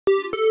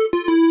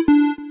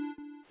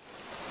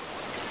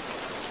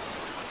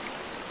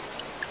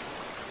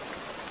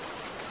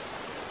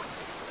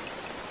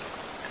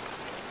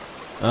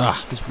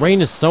Ugh, this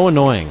rain is so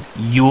annoying.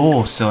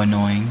 You're so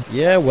annoying.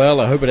 Yeah, well,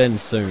 I hope it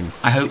ends soon.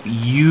 I hope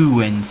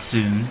you end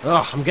soon.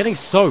 Ugh, I'm getting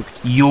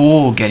soaked.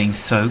 You're getting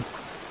soaked.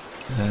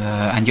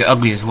 And you're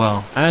ugly as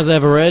well. As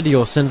ever, Ed,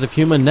 your sense of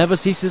humor never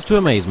ceases to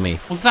amaze me.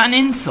 Was that an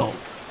insult?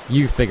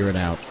 You figure it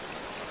out.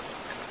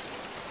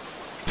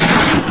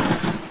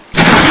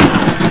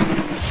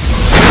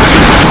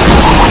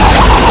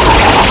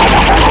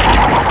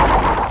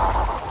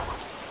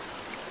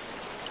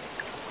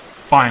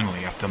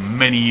 Finally, after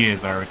many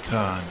years, I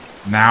return.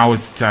 Now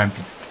it's time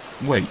to...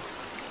 Wait.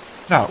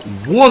 That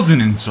was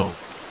an insult.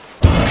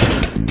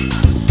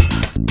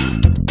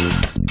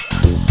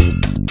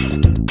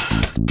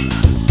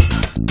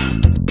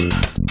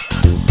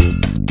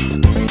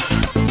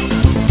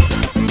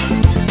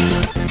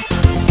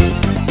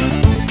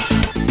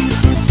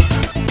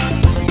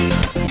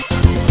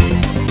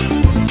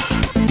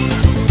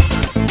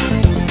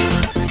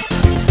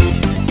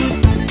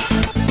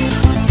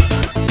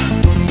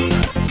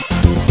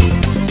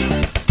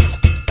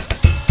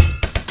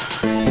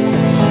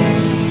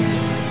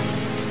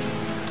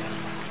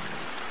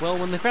 Well,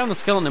 when they found the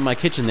skeleton in my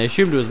kitchen, they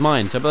assumed it was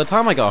mine, so by the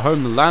time I got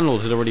home, the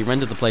landlord had already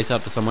rented the place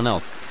out for someone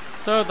else.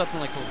 So that's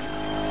when I called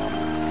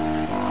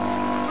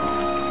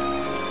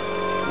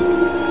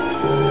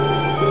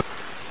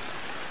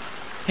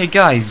you. Hey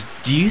guys,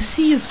 do you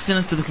see a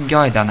sinister looking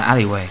guy down the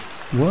alleyway?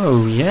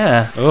 Whoa,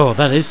 yeah. Oh,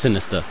 that is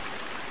sinister.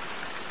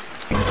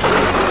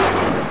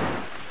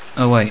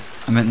 Oh wait,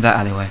 I meant that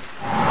alleyway.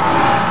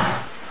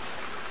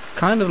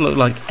 Kind of looked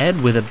like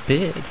Ed with a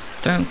beard.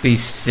 Don't be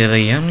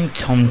silly, only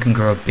Tom can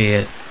grow a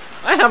beard.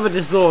 I have a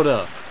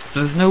disorder!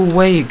 So there's no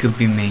way it could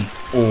be me.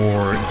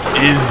 Or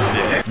is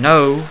it?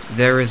 No,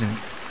 there isn't.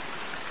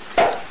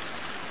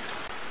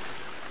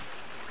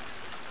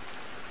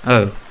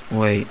 Oh,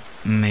 wait,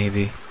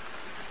 maybe.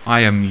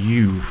 I am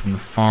you from the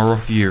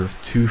far-off year of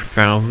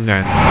 2000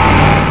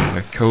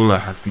 where cola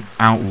has been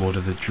outlawed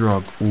as a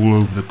drug all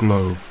over the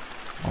globe.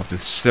 After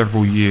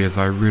several years,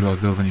 I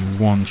realized there was only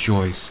one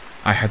choice.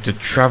 I had to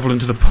travel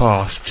into the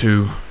past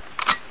to...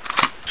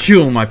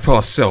 kill my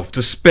past self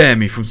to spare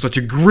me from such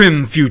a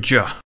grim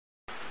future.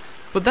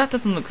 But that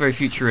doesn't look very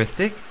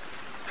futuristic.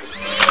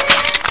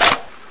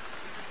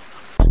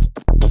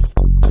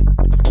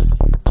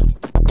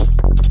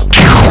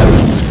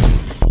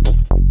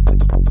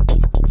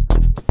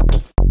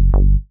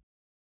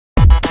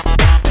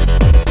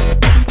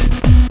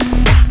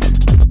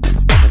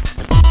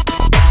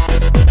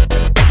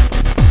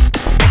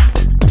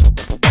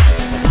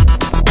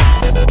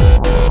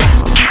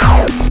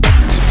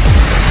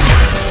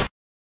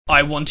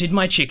 I wanted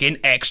my chicken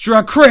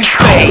extra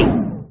crispy!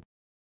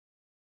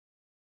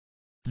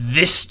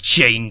 This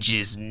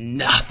changes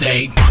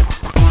nothing.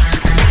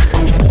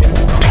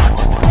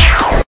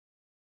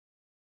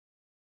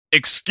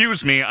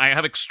 Excuse me, I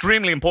have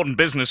extremely important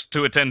business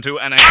to attend to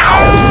and I...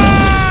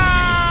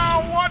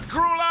 What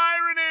cruel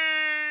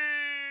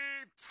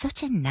irony!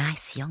 Such a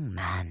nice young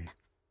man.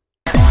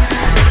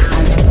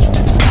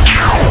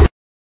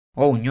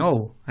 Oh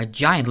no, a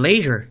giant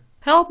laser.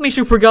 Help me,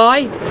 super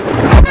guy!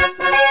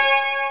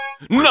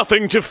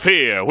 Nothing to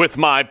fear. With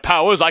my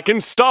powers, I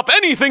can stop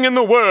anything in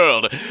the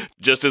world.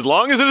 Just as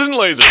long as it isn't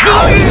lasers.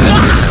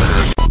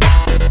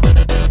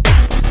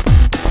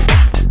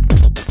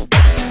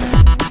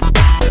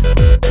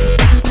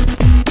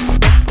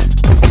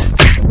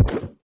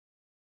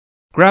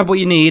 Grab what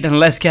you need and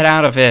let's get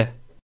out of here.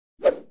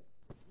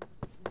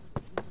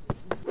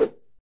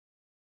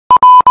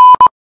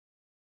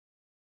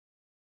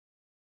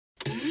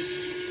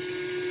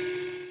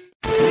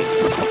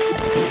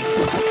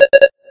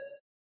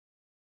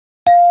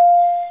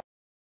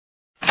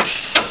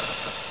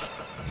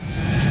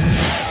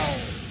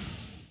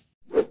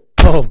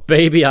 Oh,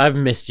 baby, I've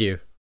missed you.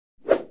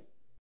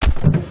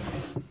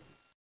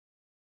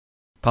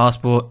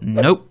 Passport,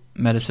 nope.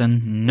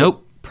 Medicine,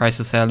 nope.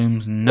 Priceless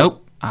heirlooms,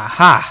 nope.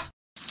 Aha!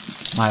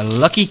 My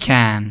lucky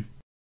can.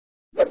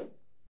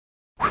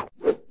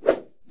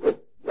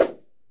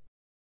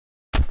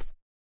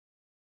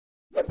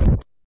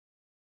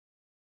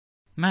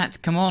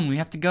 Matt, come on, we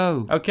have to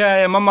go.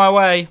 Okay, I'm on my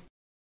way.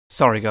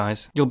 Sorry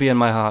guys, you'll be in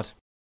my heart.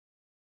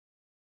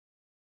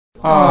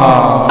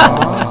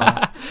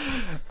 Aww.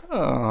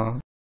 Aww.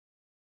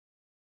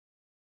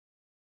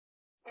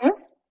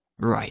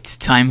 Right,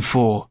 time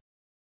for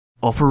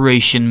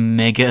Operation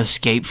Mega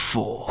Escape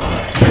 4.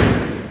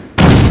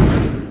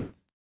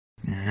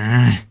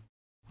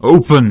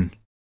 Open.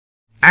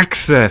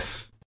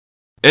 Access.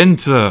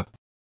 Enter.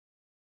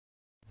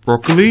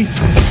 Broccoli?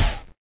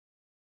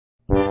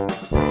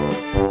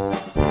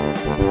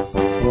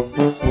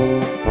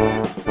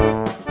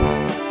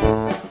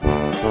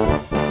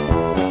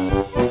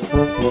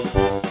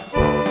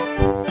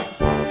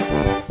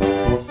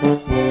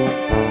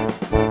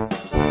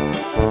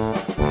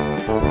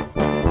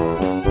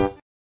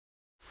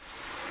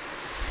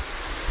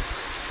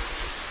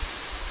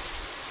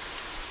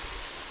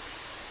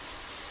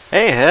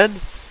 Hey, Ed.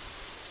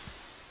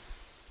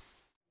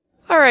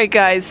 Alright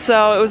guys,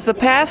 so it was the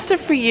pasta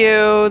for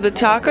you, the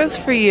tacos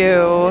for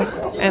you,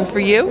 and for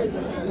you?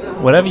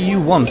 Whatever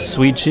you want,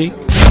 sweet cheek.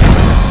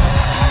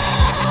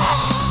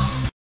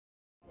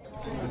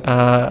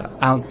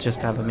 I'll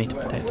just have a meat and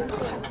potato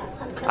pie.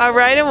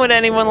 Alright, and would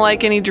anyone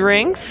like any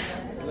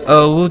drinks?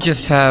 Oh, we'll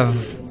just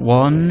have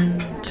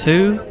 1,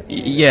 2?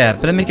 Yeah,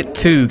 better make it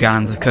 2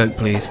 gallons of Coke,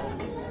 please.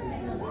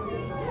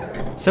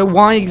 So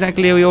why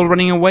exactly are we all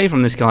running away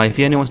from this guy if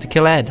he only wants to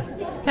kill Ed?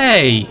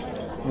 Hey!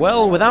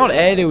 Well, without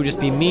Ed, it would just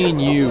be me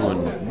and you,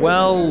 and,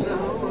 well,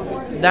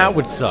 that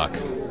would suck.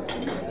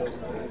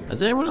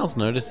 Has anyone else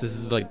noticed this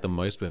is like the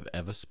most we've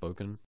ever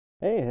spoken?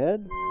 Hey,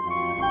 Ed.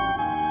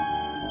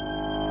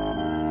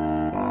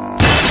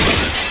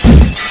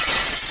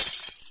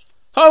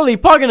 Holy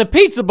pug in a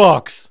pizza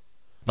box!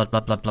 Blah blah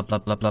blah blah blah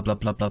blah blah blah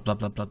blah blah blah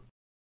blah blah.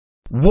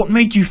 What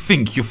made you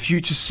think your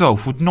future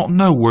self would not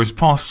know where his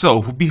past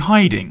self would be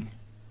hiding?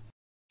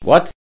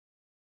 What?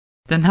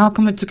 Then how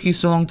come it took you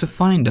so long to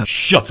find us?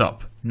 Shut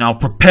up! Now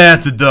prepare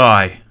to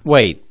die!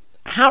 Wait,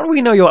 how do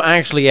we know you're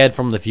actually Ed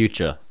from the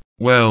future?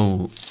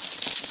 Well,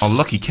 our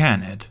lucky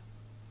can, Ed.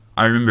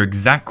 I remember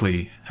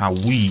exactly how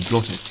we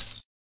got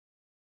it.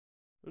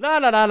 La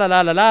la la la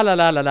la la la la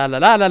la la la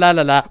la la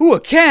la la. Ooh, a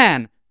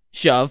can!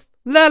 Shove.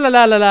 La la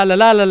la la la la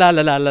la la la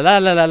la la la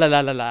la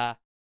la la la.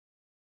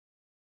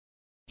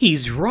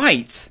 He's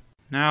right.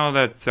 Now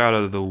that's out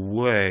of the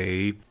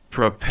way,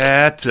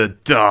 prepare to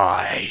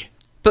die.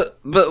 But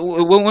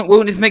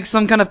won't this make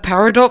some kind of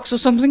paradox or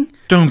something?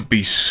 Don't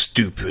be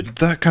stupid.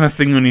 That kind of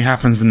thing only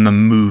happens in the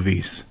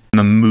movies. In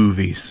the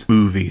movies.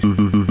 Movies.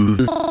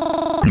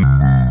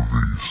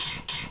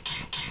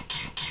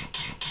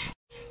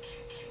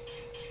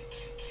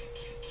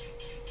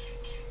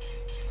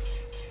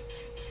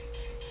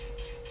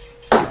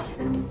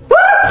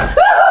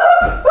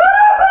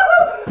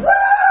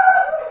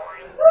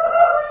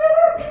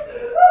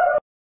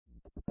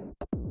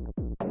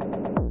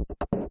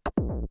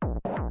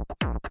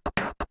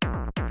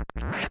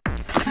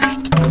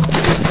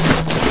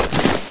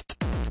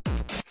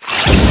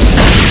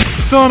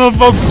 Son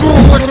of a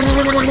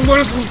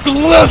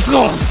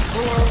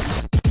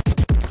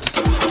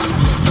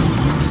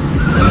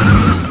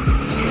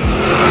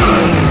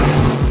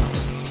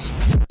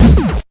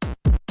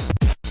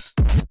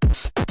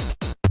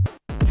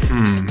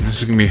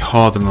this is gonna be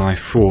harder than I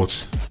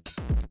thought.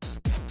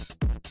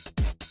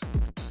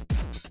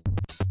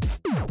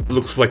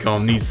 Looks like I'll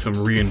need some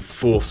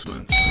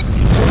reinforcements.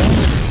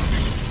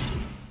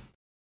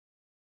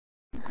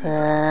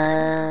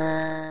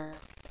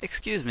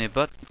 Excuse me,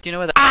 but do you know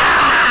where the—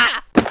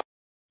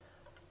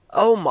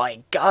 Oh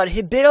my god,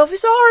 he bit off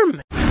his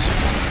arm!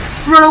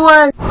 Run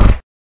away!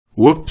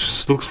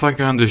 Whoops, looks like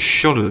I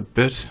undershot it a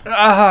bit.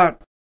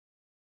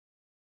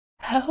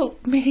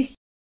 Help me.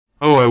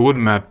 Oh, I would,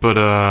 Matt, but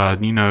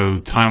you know,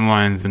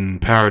 timelines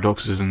and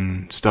paradoxes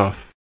and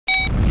stuff.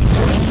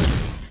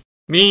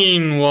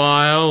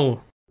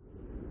 Meanwhile...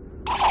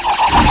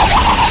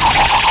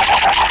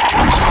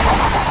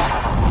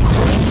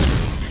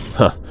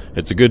 Huh,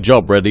 it's a good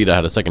job Red Leader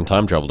had a second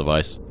time travel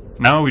device.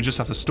 Now we just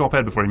have to stop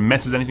Ed before he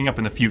messes anything up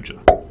in the future.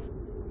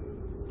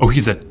 Oh,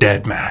 he's a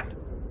dead man.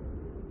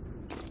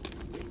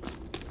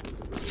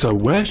 So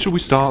where should we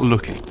start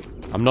looking?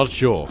 I'm not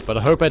sure, but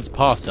I hope Ed's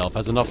past self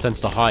has enough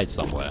sense to hide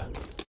somewhere.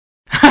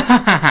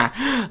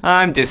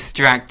 I'm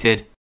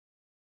distracted.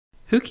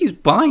 Who keeps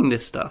buying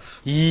this stuff?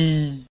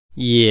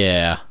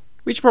 Yeah,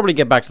 we should probably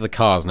get back to the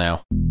cars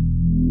now.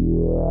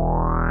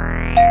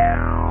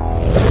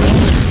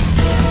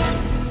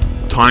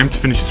 Time to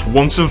finish this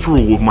once and for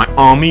all with my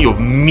army of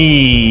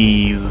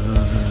me's.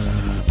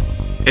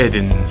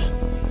 Eddins,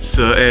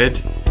 Sir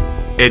Ed,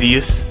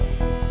 Edius,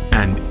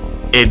 and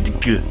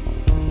Edg.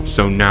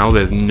 So now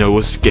there's no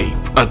escape.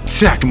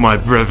 Attack, my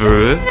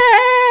brother!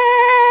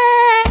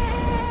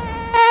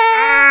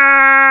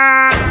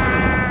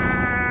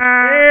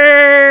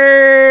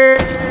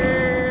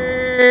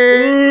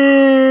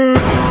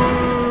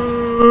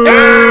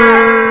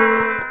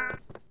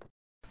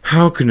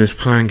 How can this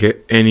plan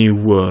get any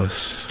worse?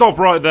 Stop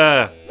right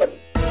there!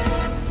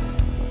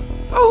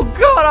 Oh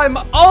god, I'm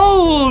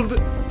old!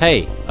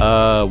 Hey,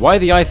 why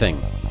the eye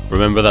thing?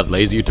 Remember that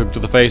laser you took to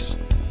the face?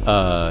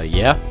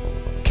 Yeah?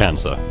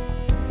 Cancer.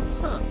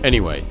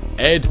 Anyway,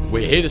 Ed,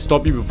 we're here to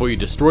stop you before you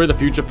destroy the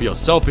future for your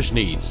selfish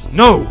needs.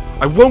 No!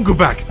 I won't go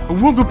back! I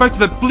won't go back to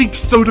that bleak,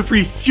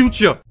 soda-free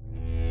future!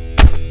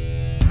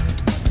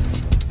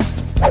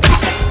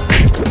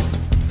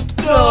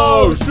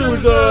 No,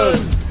 Susan!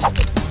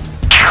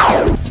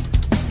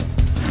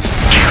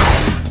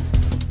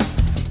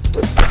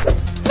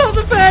 Not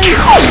the face!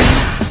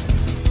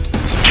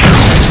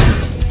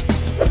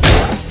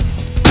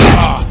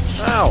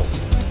 Ow!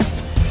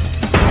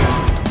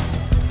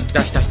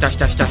 Dash dash dash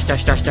dash dash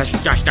dash dash dash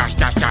dash dash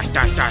dash dash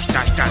dash dash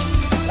dash dash.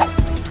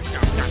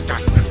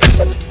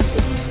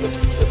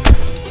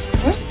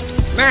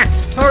 Matt,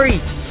 hurry!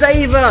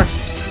 Save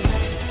us!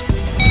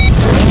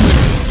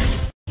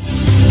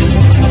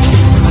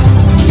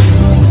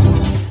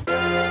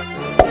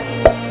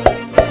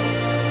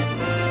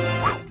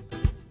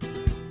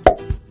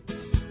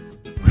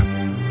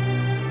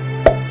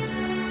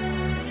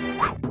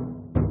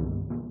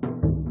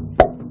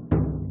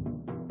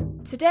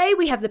 Today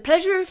we have the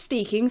pleasure of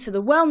speaking to the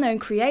well-known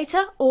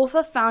creator,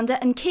 author, founder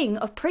and king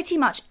of pretty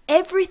much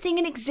everything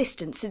in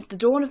existence since the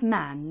dawn of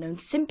man, known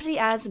simply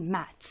as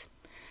Matt.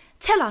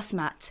 Tell us,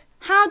 Matt,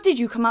 how did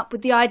you come up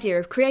with the idea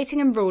of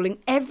creating and ruling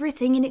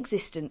everything in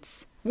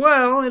existence?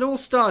 Well, it all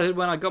started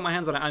when I got my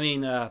hands on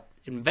it.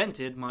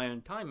 Invented my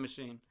own time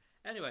machine.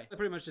 Anyway, I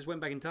pretty much just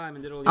went back in time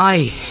and did all the... I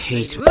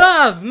hate...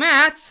 Love,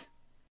 Matt!